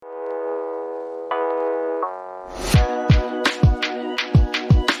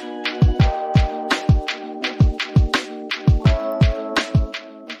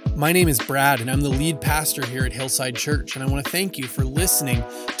My name is Brad, and I'm the lead pastor here at Hillside Church, and I want to thank you for listening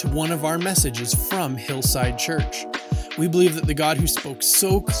to one of our messages from Hillside Church. We believe that the God who spoke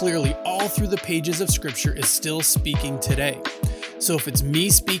so clearly all through the pages of Scripture is still speaking today. So if it's me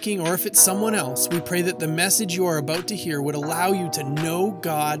speaking or if it's someone else, we pray that the message you are about to hear would allow you to know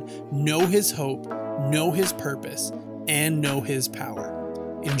God, know His hope, know His purpose, and know His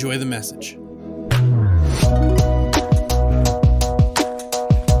power. Enjoy the message.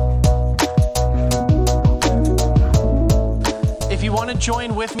 If you want to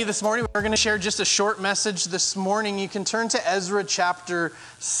join with me this morning, we're going to share just a short message this morning. You can turn to Ezra chapter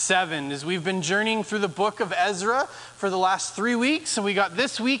 7. As we've been journeying through the book of Ezra for the last 3 weeks, so we got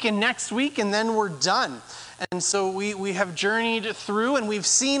this week and next week, and then we're done. And so we have journeyed through, and we've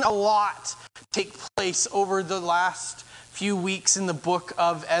seen a lot take place over the last few weeks in the book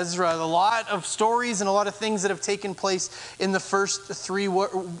of Ezra. A lot of stories and a lot of things that have taken place in the first three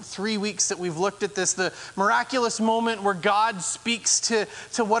weeks that we've looked at this. The miraculous moment where God speaks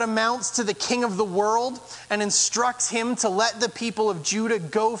to what amounts to the king of the world and instructs him to let the people of Judah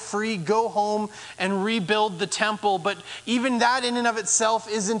go free, go home, and rebuild the temple. But even that in and of itself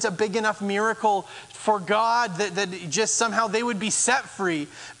isn't a big enough miracle for God that just somehow they would be set free,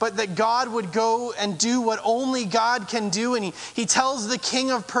 but that God would go and do what only God can do. And he tells the king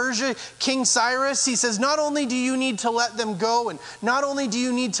of Persia, King Cyrus, he says, not only do you need to let them go, and not only do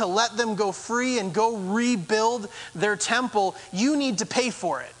you need to let them go free and go rebuild their temple, you need to pay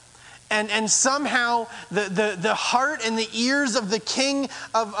for it. And somehow the heart and the ears of the king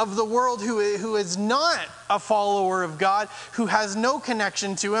of the world who is not a follower of God, who has no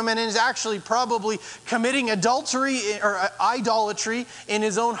connection to him and is actually probably committing adultery or idolatry in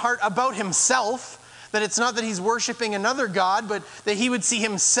his own heart about himself, that it's not that he's worshiping another God, but that he would see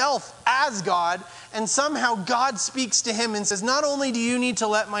himself as God. And somehow God speaks to him and says, not only do you need to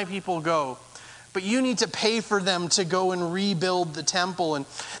let my people go, but you need to pay for them to go and rebuild the temple. And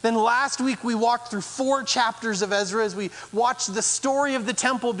then last week we walked through 4 chapters of Ezra as we watched the story of the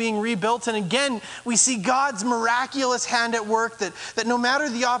temple being rebuilt. And again, we see God's miraculous hand at work, that no matter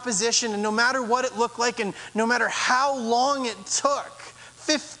the opposition and no matter what it looked like and no matter how long it took,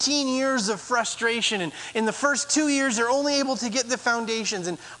 15 years of frustration, and in the first 2 years they're only able to get the foundations,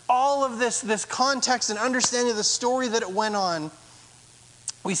 and all of this context and understanding of the story that it went on,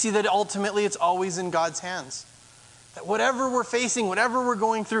 we see that ultimately it's always in God's hands. That whatever we're facing, whatever we're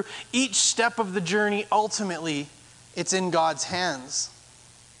going through, each step of the journey, ultimately, it's in God's hands.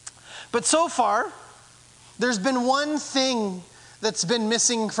 But so far, there's been one thing that's been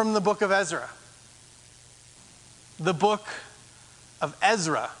missing from the book of Ezra. The book of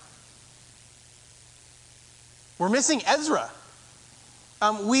Ezra. We're missing Ezra.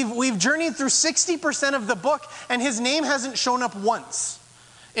 We've journeyed through 60% of the book, and his name hasn't shown up once.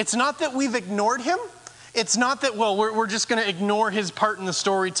 It's not that we've ignored him. It's not that, well, we're just going to ignore his part in the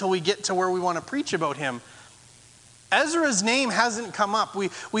story till we get to where we want to preach about him. Ezra's name hasn't come up.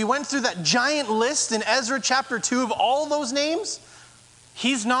 We went through that giant list in Ezra chapter 2 of all those names.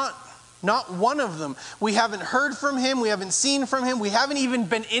 He's not one of them. We haven't heard from him. We haven't seen from him. We haven't even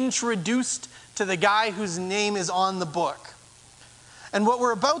been introduced to the guy whose name is on the book. And what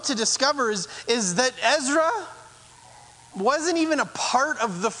we're about to discover is that Ezra wasn't even a part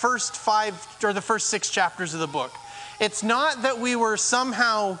of the first 5 or the first 6 chapters of the book. It's not that we were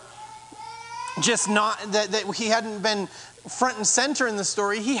somehow just not, that he hadn't been front and center in the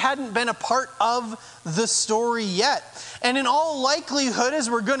story. He hadn't been a part of the story yet. And in all likelihood, as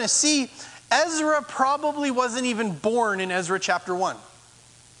we're going to see, Ezra probably wasn't even born in Ezra chapter 1.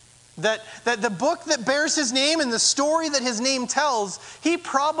 That the book that bears his name and the story that his name tells, he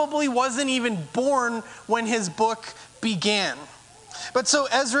probably wasn't even born when his book began. But so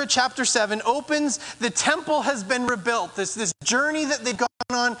Ezra chapter 7 opens, the temple has been rebuilt. This journey that they've gone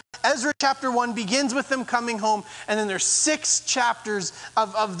on. Ezra chapter 1 begins with them coming home, and then there's 6 chapters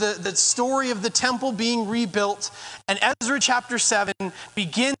of the story of the temple being rebuilt. And Ezra chapter 7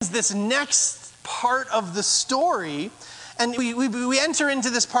 begins this next part of the story. And we enter into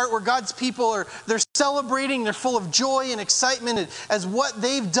this part where God's people they're celebrating, they're full of joy and excitement as what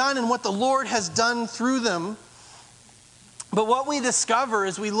they've done and what the Lord has done through them. But what we discover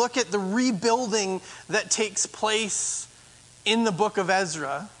as we look at the rebuilding that takes place in the book of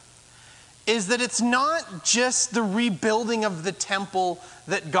Ezra is that it's not just the rebuilding of the temple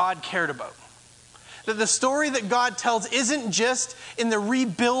that God cared about. That the story that God tells isn't just in the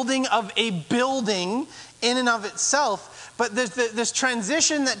rebuilding of a building in and of itself, but this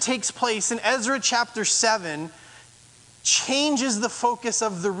transition that takes place in Ezra chapter 7 changes the focus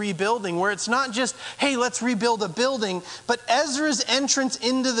of the rebuilding, where it's not just, hey, let's rebuild a building, but Ezra's entrance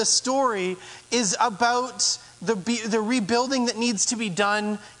into the story is about the rebuilding that needs to be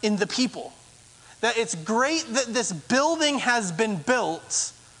done in the people. That it's great that this building has been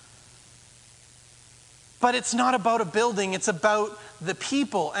built, but it's not about a building, it's about the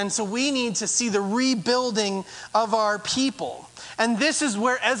people. And so we need to see the rebuilding of our people. And this is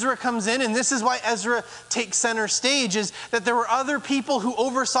where Ezra comes in, and this is why Ezra takes center stage, is that there were other people who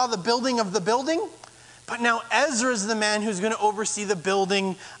oversaw the building of the building, but now Ezra is the man who's going to oversee the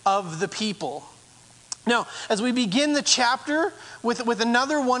building of the people. Now, as we begin the chapter with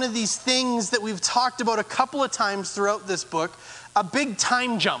another one of these things that we've talked about a couple of times throughout this book, a big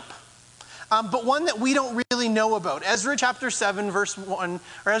time jump. But one that we don't really know about. Ezra chapter 7 and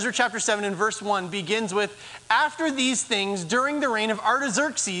verse 1 begins with, after these things, during the reign of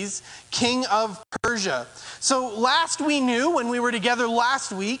Artaxerxes, king of Persia. So last we knew, when we were together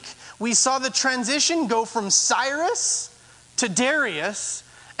last week, we saw the transition go from Cyrus to Darius,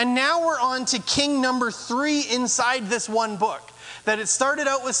 and now we're on to king number 3 inside this one book. That it started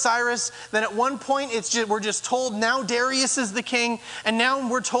out with Cyrus, then at one point we're just told now Darius is the king, and now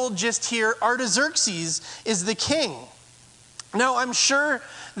we're told just here Artaxerxes is the king. Now I'm sure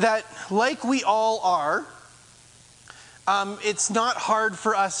that like we all are, it's not hard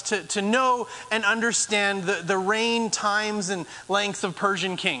for us to know and understand the reign times and lengths of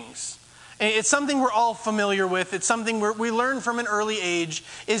Persian kings. It's something we're all familiar with. It's something we learn from an early age,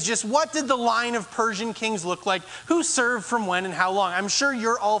 is just what did the line of Persian kings look like? Who served from when and how long? I'm sure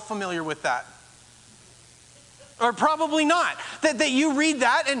you're all familiar with that. Or probably not. That you read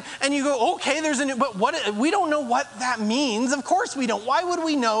that and you go, okay, there's a new, but we don't know what that means. Of course we don't. Why would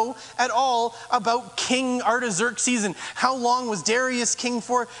we know at all about King Artaxerxes and how long was Darius king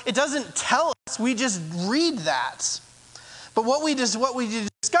for? It doesn't tell us. We just read that. But what we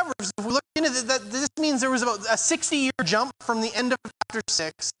discover is, if we look into it, that this means there was about a 60-year jump from the end of chapter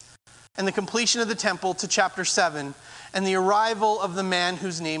 6 and the completion of the temple to chapter 7 and the arrival of the man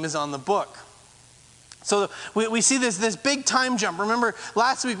whose name is on the book. So we see this big time jump. Remember,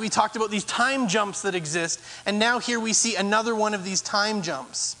 last week we talked about these time jumps that exist, and now here we see another one of these time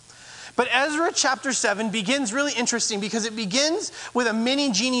jumps. But Ezra chapter 7 begins really interesting because it begins with a mini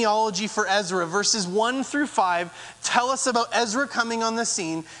genealogy for Ezra. Verses 1 through 5 tell us about Ezra coming on the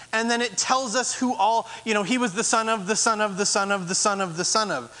scene, and then it tells us who all, he was the son of, the son of, the son of, the son of, the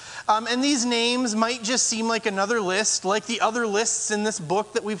son of. And these names might just seem like another list, like the other lists in this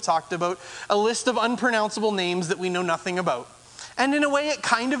book that we've talked about, a list of unpronounceable names that we know nothing about. And in a way it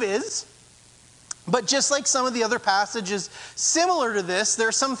kind of is. But just like some of the other passages similar to this, there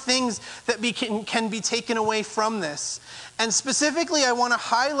are some things that can be taken away from this. And specifically, I want to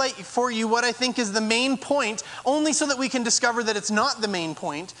highlight for you what I think is the main point, only so that we can discover that it's not the main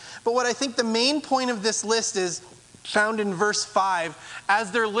point. But what I think the main point of this list is found in verse 5.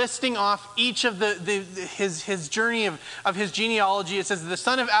 As they're listing off each of his journey of his genealogy, it says, the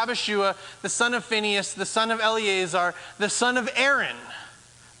son of Abishua, the son of Phinehas, the son of Eleazar, the son of Aaron,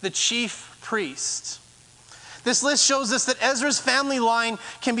 the chief priest. This list shows us that Ezra's family line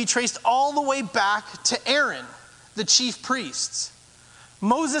can be traced all the way back to Aaron, the chief priest,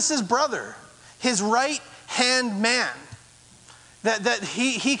 Moses' brother, his right-hand man. That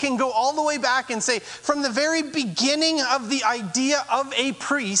he can go all the way back and say, from the very beginning of the idea of a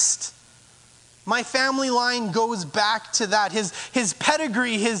priest, my family line goes back to that. His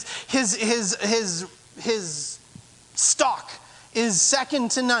pedigree, his stock is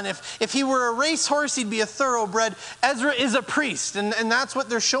second to none. If he were a racehorse, he'd be a thoroughbred. Ezra is a priest, and that's what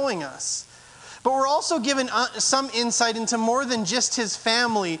they're showing us. But we're also given some insight into more than just his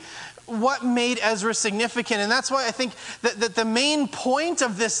family, what made Ezra significant. And that's why I think that the main point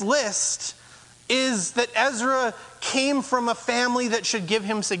of this list is that Ezra came from a family that should give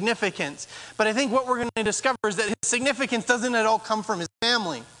him significance. But I think what we're going to discover is that his significance doesn't at all come from his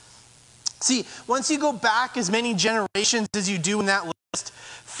family. See, once you go back as many generations as you do in that list,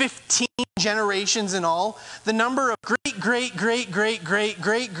 15 generations in all, the number of great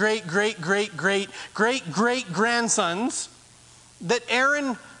grandsons that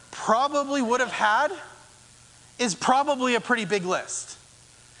Aaron probably would have had is probably a pretty big list.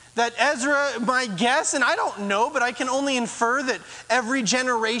 That Ezra, my guess, and I don't know, but I can only infer that every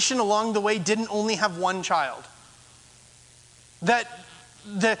generation along the way didn't only have one child. That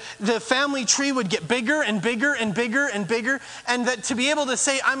the family tree would get bigger and bigger and bigger and bigger, and that to be able to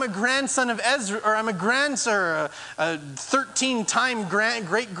say, I'm a grandson of Ezra, or I'm a 13-time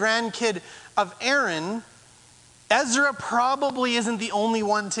great-grandkid of Aaron, Ezra probably isn't the only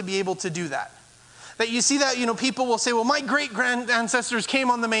one to be able to do that. That you see that, people will say, well, my great-grand ancestors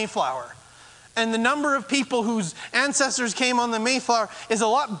came on the Mayflower. And the number of people whose ancestors came on the Mayflower is a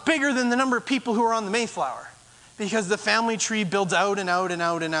lot bigger than the number of people who are on the Mayflower, because the family tree builds out and out and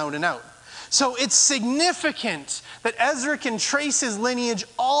out and out and out. So it's significant that Ezra can trace his lineage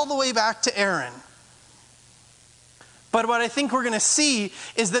all the way back to Aaron. But what I think we're going to see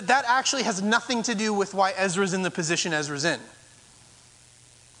is that actually has nothing to do with why Ezra's in the position Ezra's in.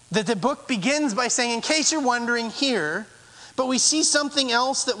 That the book begins by saying, in case you're wondering here, but we see something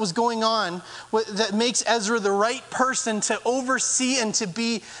else that was going on that makes Ezra the right person to oversee and to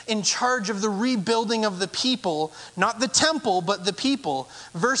be in charge of the rebuilding of the people, not the temple, but the people.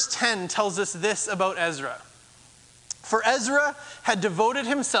 Verse 10 tells us this about Ezra. For Ezra had devoted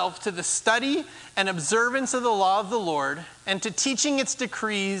himself to the study and observance of the law of the Lord and to teaching its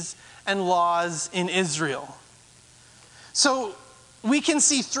decrees and laws in Israel. So we can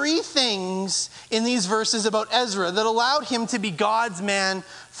see three things in these verses about Ezra that allowed him to be God's man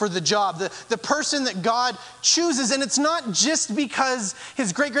for the job. The person that God chooses. And it's not just because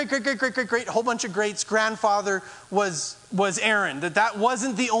his great, whole bunch of greats grandfather was Aaron. That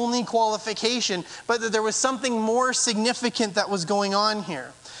wasn't the only qualification, but that there was something more significant that was going on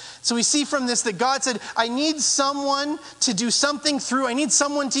here. So we see from this that God said, I need someone to do something through. I need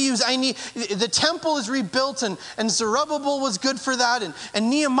someone to use. The temple is rebuilt, and Zerubbabel was good for that, and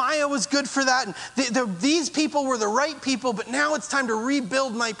Nehemiah was good for that. And these people were the right people, but now it's time to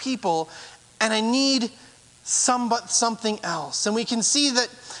rebuild my people, and I need something else. And we can see that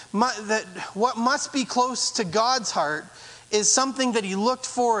what must be close to God's heart is something that he looked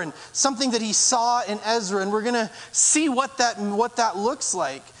for and something that he saw in Ezra. And we're going to see what that looks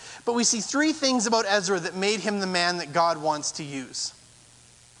like. But we see three things about Ezra that made him the man that God wants to use.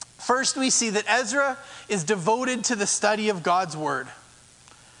 First, we see that Ezra is devoted to the study of God's word.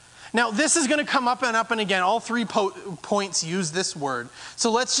 Now, this is going to come up and again. All 3 points use this word.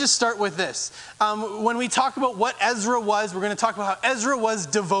 So let's just start with this. When we talk about what Ezra was, we're going to talk about how Ezra was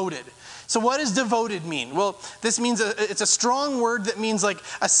devoted. So what does devoted mean? Well, this means it's a strong word that means like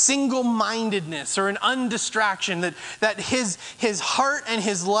a single-mindedness or an undistraction, that his heart and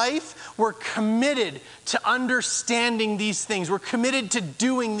his life were committed to understanding these things. We're committed to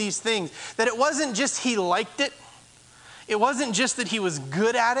doing these things. That it wasn't just he liked it. It wasn't just that he was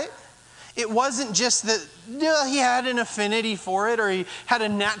good at it. It wasn't just that he had an affinity for it or he had a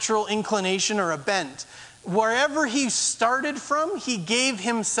natural inclination or a bent. Wherever he started from, he gave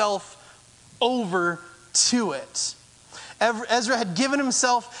himself over to it. Ezra had given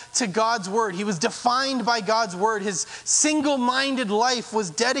himself to God's word. He was defined by God's word. His single-minded life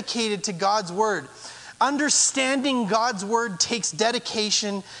was dedicated to God's word. Understanding God's word takes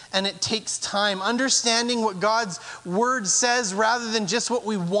dedication and it takes time. Understanding what God's word says rather than just what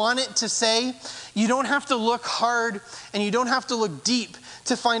we want it to say. You don't have to look hard and you don't have to look deep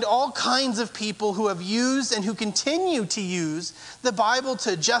to find all kinds of people who have used and who continue to use the Bible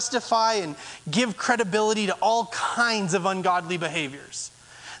to justify and give credibility to all kinds of ungodly behaviors.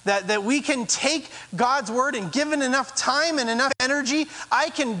 That we can take God's word and given enough time and enough energy,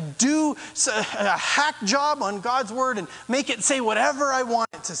 I can do a hack job on God's word and make it say whatever I want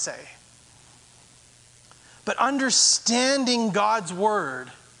it to say. But understanding God's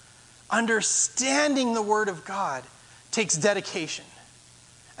word, understanding the word of God takes dedication.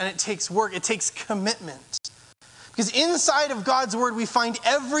 And it takes work, it takes commitment. Because inside of God's word, we find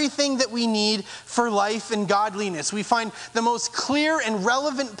everything that we need for life and godliness. We find the most clear and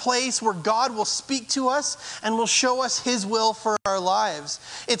relevant place where God will speak to us and will show us his will for our lives.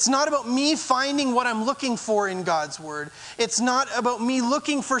 It's not about me finding what I'm looking for in God's word. It's not about me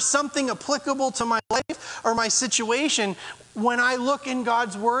looking for something applicable to my life or my situation. When I look in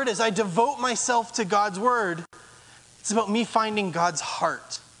God's word, as I devote myself to God's word, it's about me finding God's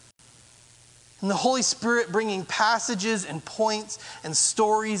heart. And the Holy Spirit bringing passages and points and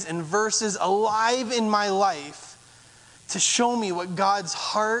stories and verses alive in my life to show me what God's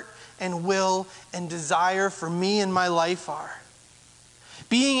heart and will and desire for me and my life are.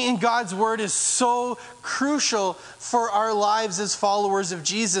 Being in God's word is so crucial for our lives as followers of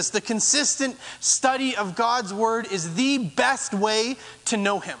Jesus. The consistent study of God's word is the best way to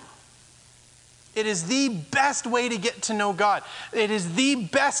know him. It is the best way to get to know God. It is the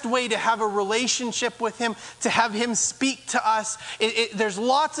best way to have a relationship with him, to have him speak to us. There's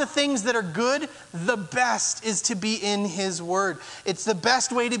lots of things that are good. The best is to be in his word. It's the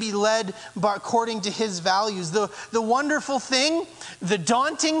best way to be led according to his values. The wonderful thing, the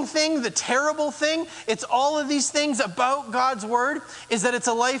daunting thing, the terrible thing, it's all of these things about God's word is that it's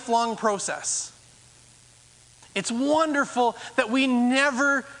a lifelong process. It's wonderful that we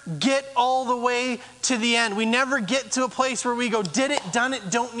never get all the way to the end. We never get to a place where we go, did it, done it,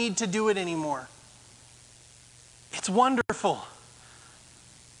 don't need to do it anymore. It's wonderful.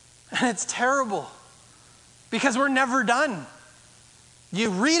 And it's terrible because we're never done. You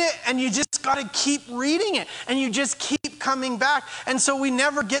read it and you just got to keep reading it and you just keep coming back. And so we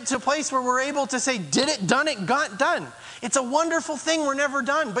never get to a place where we're able to say, did it, done it, got done. It's a wonderful thing. We're never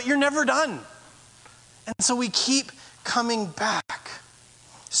done, but you're never done. And so we keep coming back.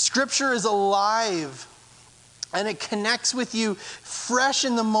 Scripture is alive and it connects with you fresh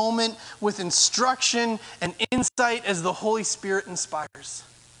in the moment with instruction and insight as the Holy Spirit inspires.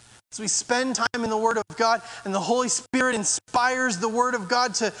 So we spend time in the Word of God, and the Holy Spirit inspires the Word of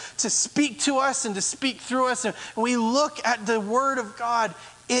God to speak to us and to speak through us. And we look at the Word of God,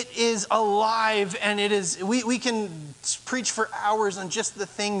 it is alive, and it is. We can preach for hours on just the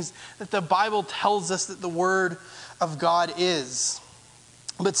things that the Bible tells us that the Word of God is.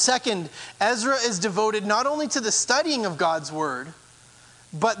 But second, Ezra is devoted not only to the studying of God's Word,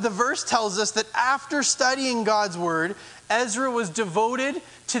 but the verse tells us that after studying God's Word, Ezra was devoted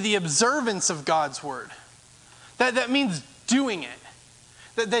to the observance of God's Word. That means doing it.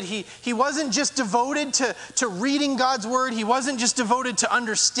 That he wasn't just devoted to reading God's Word. He wasn't just devoted to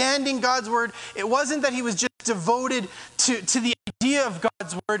understanding God's Word. It wasn't that he was just devoted to the idea of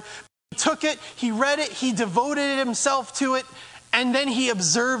God's Word. He took it, he read it, he devoted himself to it, and then he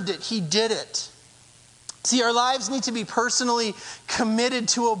observed it. He did it. See, our lives need to be personally committed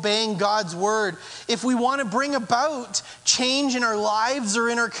to obeying God's Word if we want to bring about change in our lives or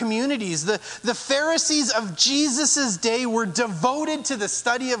in our communities. The Pharisees of Jesus' day were devoted to the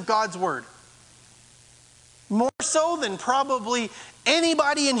study of God's Word. More so than probably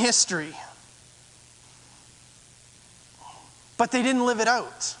anybody in history. But they didn't live it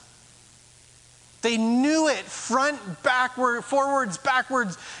out. They knew it front, backward, forwards,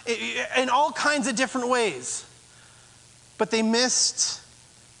 backwards, in all kinds of different ways. But they missed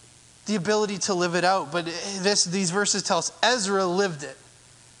the ability to live it out. But these verses tell us Ezra lived it.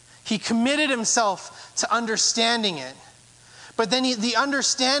 He committed himself to understanding it. But then the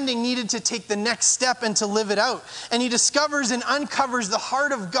understanding needed to take the next step and to live it out. And he discovers and uncovers the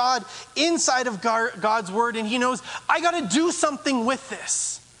heart of God inside of God's Word. And he knows, I got to do something with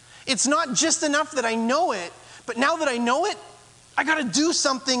this. It's not just enough that I know it, but now that I know it, I got to do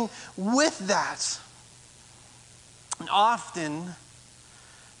something with that. And often,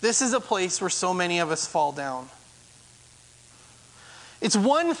 this is a place where so many of us fall down. It's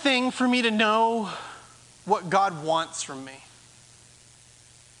one thing for me to know what God wants from me.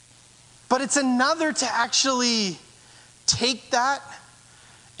 But it's another to actually take that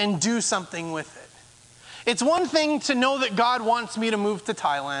and do something with it. It's one thing to know that God wants me to move to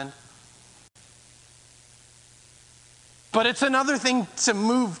Thailand. But it's another thing to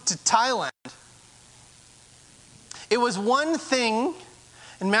move to Thailand. It was one thing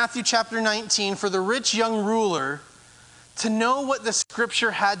in Matthew chapter 19 for the rich young ruler to know what the Scripture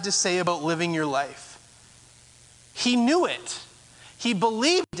had to say about living your life. He knew it. He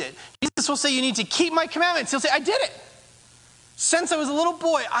believed it. Jesus will say, you need to keep my commandments. He'll say, I did it. Since I was a little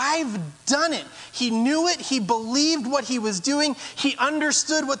boy, I've done it. He knew it. He believed what he was doing. He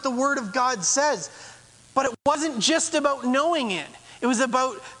understood what the Word of God says. But it wasn't just about knowing it. It was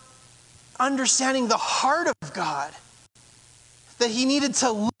about understanding the heart of God. That he needed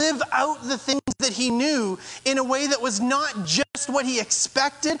to live out the things that he knew in a way that was not just what he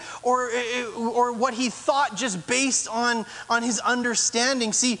expected or what he thought just based on his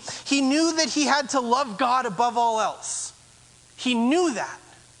understanding. See, he knew that he had to love God above all else. He knew that.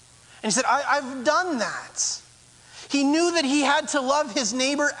 And he said, I've done that. He knew that he had to love his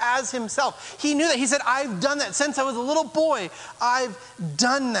neighbor as himself. He knew that. He said, I've done that. Since I was a little boy, I've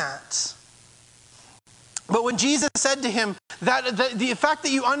done that. But when Jesus said to him, that the fact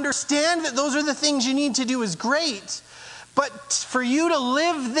that you understand that those are the things you need to do is great, but for you to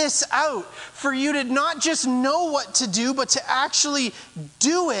live this out, for you to not just know what to do, but to actually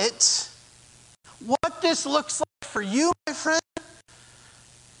do it, what this looks like for you, my friend,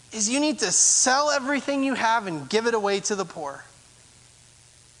 is you need to sell everything you have and give it away to the poor.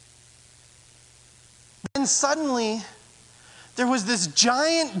 Then suddenly, there was this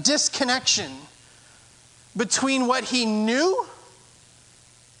giant disconnection between what he knew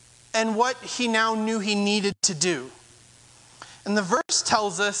and what he now knew he needed to do. And the verse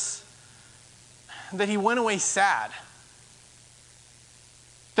tells us that he went away sad.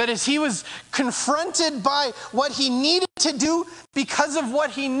 That as he was confronted by what he needed to do because of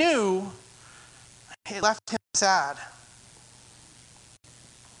what he knew, it left him sad.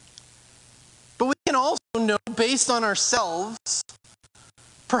 But we can also know, based on ourselves,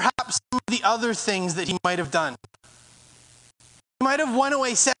 perhaps some of the other things that he might have done. He might have went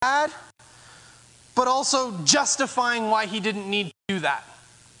away sad, but also justifying why he didn't need to do that.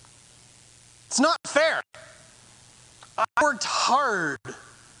 It's not fair. I worked hard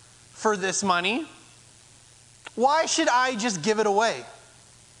for this money. Why should I just give it away?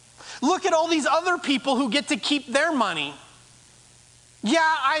 Look at all these other people who get to keep their money. Yeah,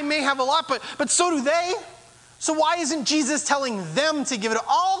 I may have a lot, but so do they. So why isn't Jesus telling them to give it?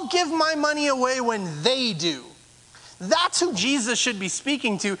 I'll give my money away when they do. That's who Jesus should be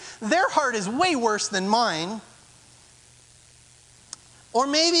speaking to. Their heart is way worse than mine. Or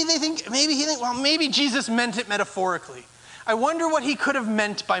maybe he thinks, well, maybe Jesus meant it metaphorically. I wonder what he could have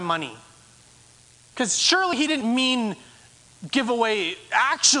meant by money. Because surely he didn't mean give away,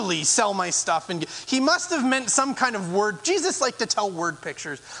 actually sell my stuff. And he must have meant some kind of word. Jesus liked to tell word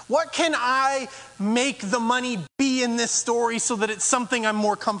pictures. What can I make the money be in this story so that it's something I'm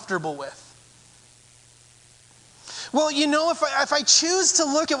more comfortable with? Well, if I choose to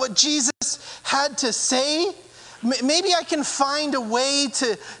look at what Jesus had to say, maybe I can find a way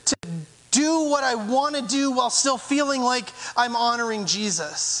to do what I want to do while still feeling like I'm honoring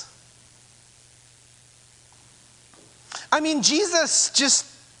Jesus. I mean, Jesus just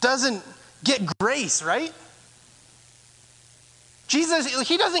doesn't get grace, right? Jesus,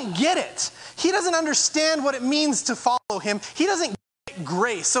 he doesn't get it. He doesn't understand what it means to follow him. He doesn't get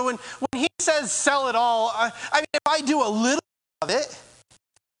grace. So when he says sell it all, I mean, if I do a little of it,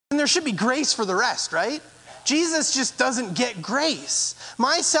 then there should be grace for the rest, right? Jesus just doesn't get grace.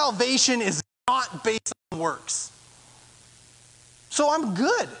 My salvation is not based on works. So I'm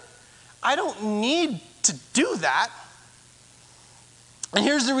good. I don't need to do that. And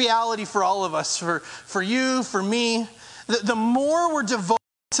here's the reality for all of us, for you, for me. The more we're devoted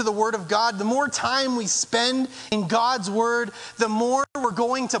to the Word of God, the more time we spend in God's Word, the more we're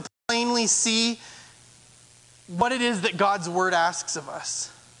going to plainly see what it is that God's Word asks of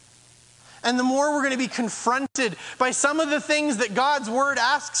us. And the more we're going to be confronted by some of the things that God's Word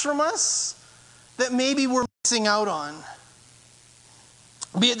asks from us that maybe we're missing out on.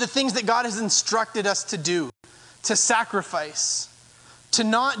 Be it the things that God has instructed us to do, to sacrifice, to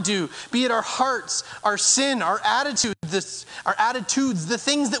not do, be it our hearts, our sin, our attitudes, the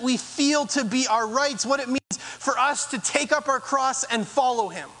things that we feel to be our rights, what it means for us to take up our cross and follow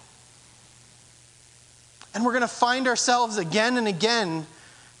him. And we're going to find ourselves again and again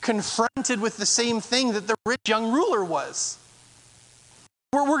confronted with the same thing that the rich young ruler was.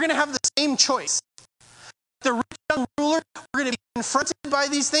 We're going to have the same choice. The rich young ruler, we're going to be confronted by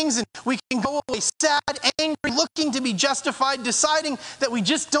these things, and we can go away sad, angry, looking to be justified, deciding that we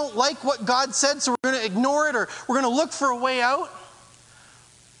just don't like what God said, so we're going to ignore it, or we're going to look for a way out.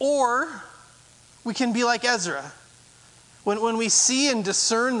 Or we can be like Ezra. When we see and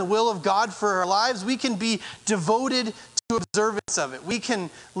discern the will of God for our lives, we can be devoted to observance of it. We can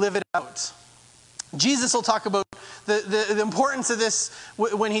live it out. Jesus will talk about the importance of this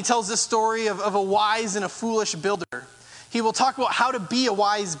when he tells this story of a wise and a foolish builder. He will talk about how to be a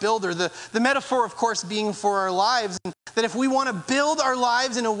wise builder. The metaphor, of course, being for our lives. And that if we want to build our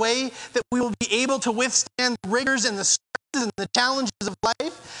lives in a way that we will be able to withstand the rigors and the stresses and the challenges of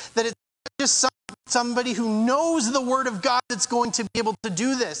life, that it's not just somebody who knows the Word of God that's going to be able to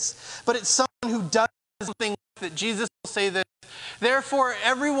do this, but it's someone who does something that Jesus will say that, therefore,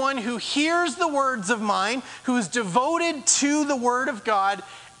 everyone who hears the words of mine, who is devoted to the Word of God,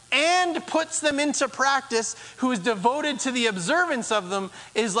 and puts them into practice, who is devoted to the observance of them,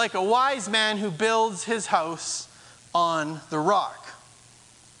 is like a wise man who builds his house on the rock.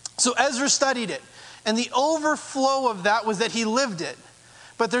 So Ezra studied it, and the overflow of that was that he lived it.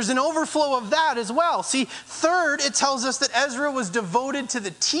 But there's an overflow of that as well. See, third, it tells us that Ezra was devoted to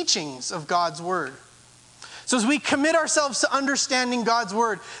the teachings of God's Word. So as we commit ourselves to understanding God's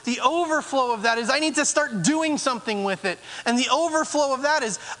Word, the overflow of that is I need to start doing something with it. And the overflow of that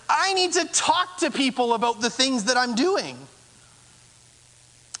is I need to talk to people about the things that I'm doing.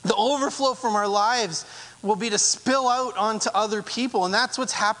 The overflow from our lives will be to spill out onto other people. And that's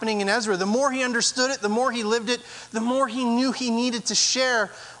what's happening in Ezra. The more he understood it, the more he lived it, the more he knew he needed to share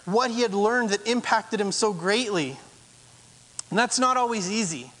what he had learned that impacted him so greatly. And that's not always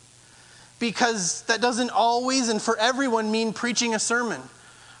easy. Because that doesn't always and for everyone mean preaching a sermon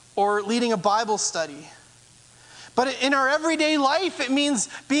or leading a Bible study. But in our everyday life, it means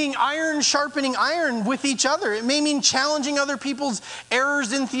being iron sharpening iron with each other. It may mean challenging other people's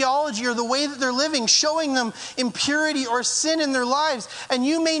errors in theology or the way that they're living, showing them impurity or sin in their lives. And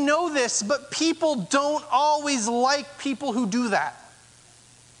you may know this, but people don't always like people who do that.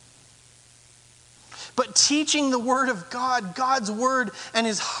 But teaching the Word of God, God's Word and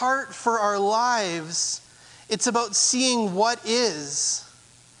His heart for our lives, it's about seeing what is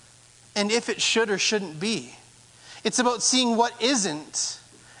and if it should or shouldn't be. It's about seeing what isn't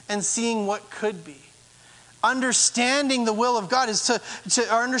and seeing what could be. Understanding the will of God is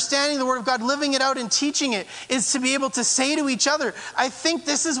or understanding the Word of God, living it out and teaching it, is to be able to say to each other, I think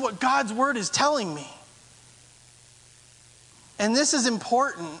this is what God's Word is telling me. And this is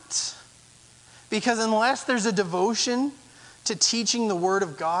important because unless there's a devotion to teaching the Word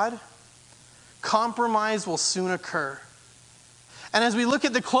of God, compromise will soon occur. And as we look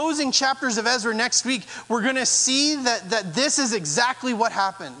at the closing chapters of Ezra next week, we're going to see that this is exactly what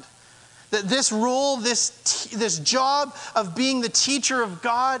happened. That this role, this job of being the teacher of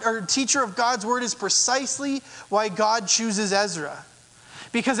God, or teacher of God's Word, is precisely why God chooses Ezra.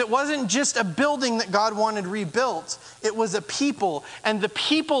 Because it wasn't just a building that God wanted rebuilt, it was a people. And the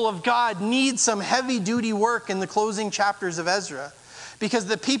people of God need some heavy-duty work in the closing chapters of Ezra. Because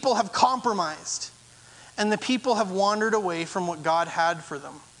the people have compromised. And the people have wandered away from what God had for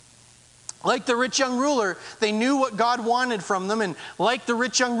them. Like the rich young ruler, they knew what God wanted from them, and like the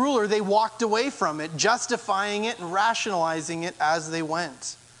rich young ruler, they walked away from it, justifying it and rationalizing it as they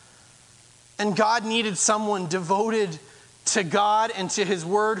went. And God needed someone devoted to God and to His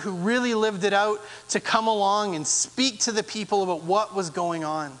Word who really lived it out to come along and speak to the people about what was going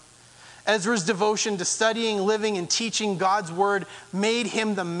on. Ezra's devotion to studying, living, and teaching God's Word made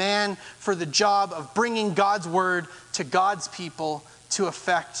him the man for the job of bringing God's Word to God's people to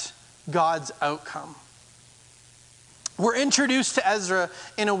affect God's outcome. We're introduced to Ezra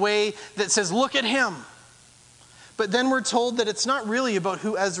in a way that says, look at him. But then we're told that it's not really about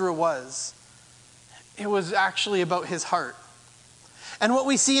who Ezra was. It was actually about his heart. And what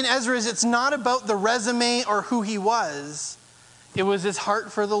we see in Ezra is it's not about the resume or who he was. It was his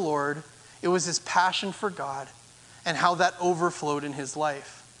heart for the Lord. It was his passion for God and how that overflowed in his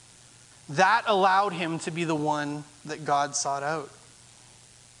life. That allowed him to be the one that God sought out.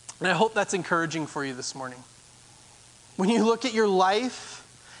 And I hope that's encouraging for you this morning. When you look at your life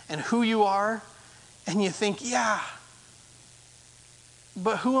and who you are, and you think, yeah,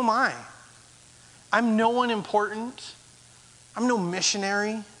 but who am I? I'm no one important. I'm no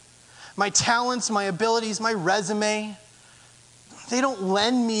missionary. My talents, my abilities, my resume, they don't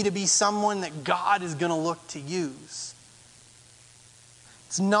lend me to be someone that God is going to look to use.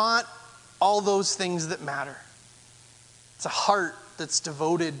 It's not all those things that matter. It's a heart that's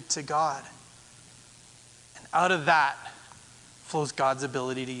devoted to God. And out of that flows God's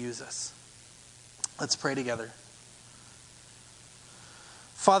ability to use us. Let's pray together.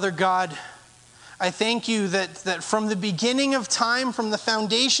 Father God, I thank you that from the beginning of time, from the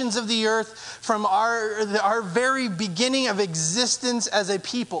foundations of the earth, from our very beginning of existence as a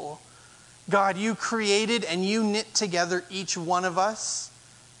people, God, you created and you knit together each one of us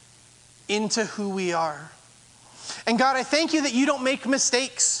into who we are. And God, I thank you that you don't make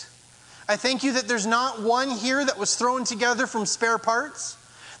mistakes. I thank you that there's not one here that was thrown together from spare parts.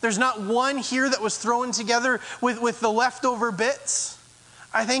 There's not one here that was thrown together with the leftover bits.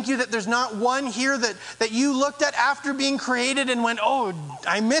 I thank you that there's not one here that you looked at after being created and went, oh,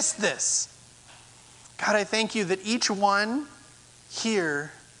 I missed this. God, I thank you that each one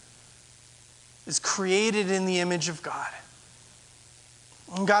here is created in the image of God.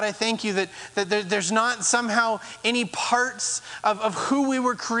 And God, I thank you that there's not somehow any parts of who we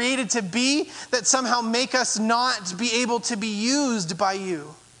were created to be that somehow make us not be able to be used by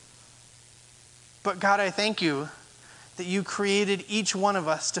you. But God, I thank you that you created each one of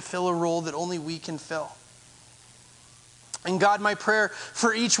us to fill a role that only we can fill. And God, my prayer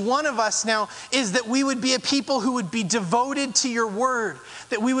for each one of us now is that we would be a people who would be devoted to your word,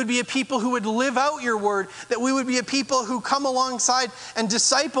 that we would be a people who would live out your word, that we would be a people who come alongside and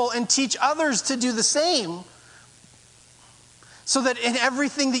disciple and teach others to do the same, so that in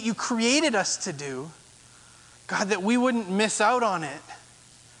everything that you created us to do, God, that we wouldn't miss out on it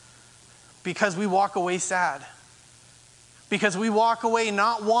because we walk away sad. Because we walk away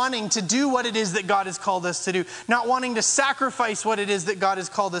not wanting to do what it is that God has called us to do. Not wanting to sacrifice what it is that God has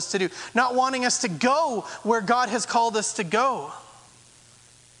called us to do. Not wanting us to go where God has called us to go.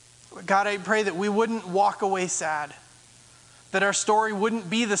 God, I pray that we wouldn't walk away sad. That our story wouldn't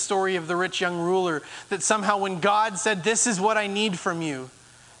be the story of the rich young ruler. That somehow when God said, this is what I need from you,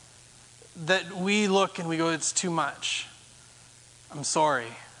 that we look and we go, it's too much. I'm sorry,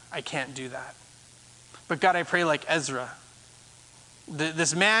 I can't do that. But God, I pray like Ezra,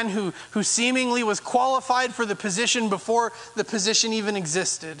 this man who seemingly was qualified for the position before the position even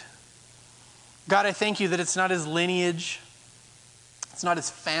existed. God, I thank you that it's not his lineage, it's not his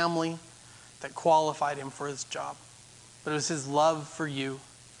family, that qualified him for his job. But it was his love for you.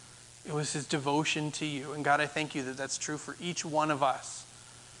 It was his devotion to you. And God, I thank you that that's true for each one of us.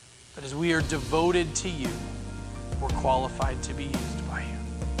 That as we are devoted to you, we're qualified to be used by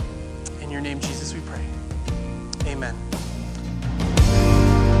you. In your name, Jesus, we pray. Amen.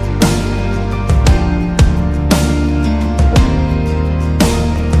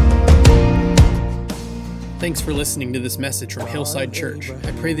 Thanks for listening to this message from Hillside Church.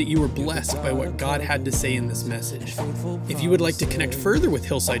 I pray that you were blessed by what God had to say in this message. If you would like to connect further with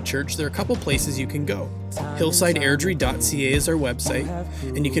Hillside Church, there are a couple places you can go. hillsideairdrie.ca is our website,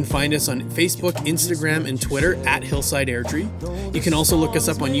 and you can find us on Facebook, Instagram, and Twitter at Hillside Airdrie. You can also look us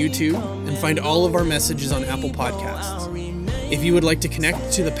up on YouTube and find all of our messages on Apple Podcasts. If you would like to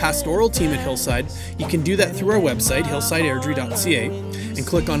connect to the pastoral team at Hillside, you can do that through our website, hillsideairdrie.ca, and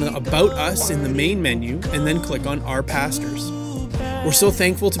click on About Us in the main menu, and then click on Our Pastors. We're so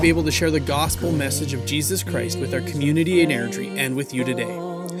thankful to be able to share the gospel message of Jesus Christ with our community in Airdrie and with you today.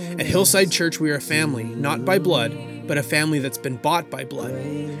 At Hillside Church, we are a family, not by blood, but a family that's been bought by blood.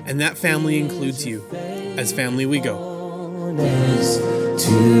 And that family includes you. As family we go.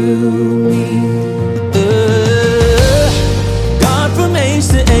 From age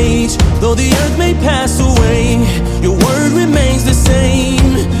to age, though the earth may pass away, your word remains the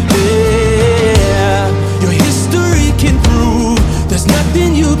same. Yeah, your history can prove there's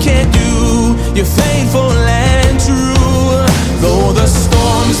nothing you can't do. You're faithful and true. Though the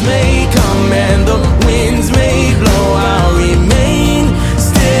storms may come and the winds may blow, I'll remain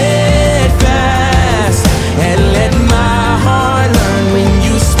steadfast and let my heart learn when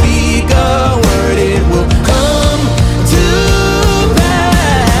you speak a word, it will come to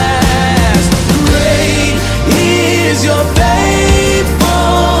your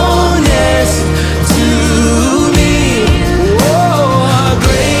faithfulness to me. Oh,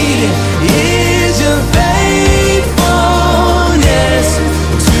 great is your faithfulness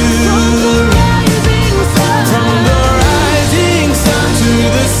to me. From the rising sun to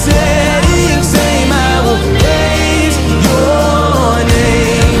the setting same, I will praise your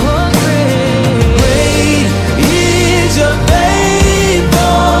name. Great is your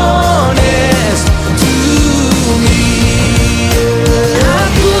faithfulness to me.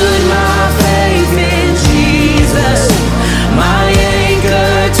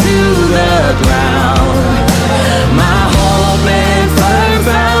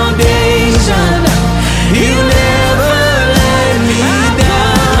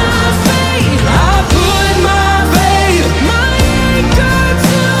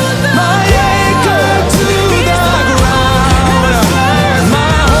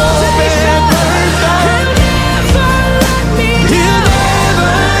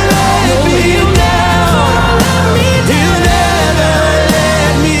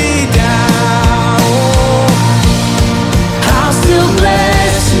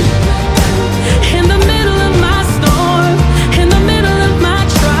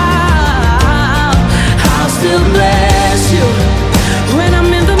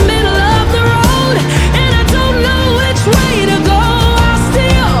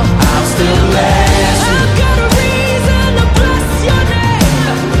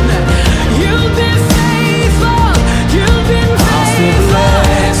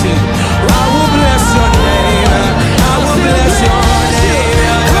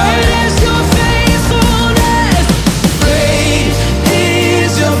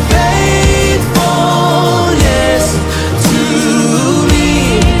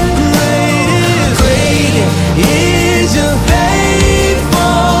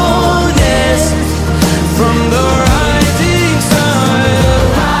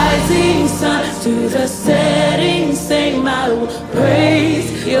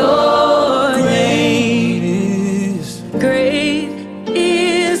 Great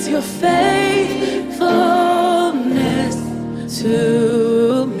is your faithfulness.